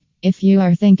If you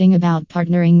are thinking about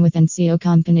partnering with an SEO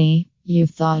company,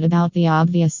 you've thought about the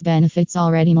obvious benefits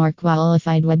already: more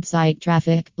qualified website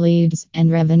traffic, leads, and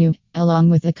revenue,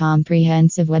 along with a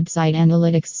comprehensive website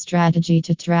analytics strategy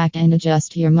to track and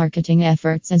adjust your marketing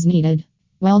efforts as needed.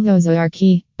 While those are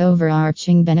key,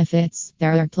 overarching benefits,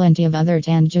 there are plenty of other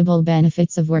tangible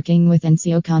benefits of working with an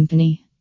SEO company.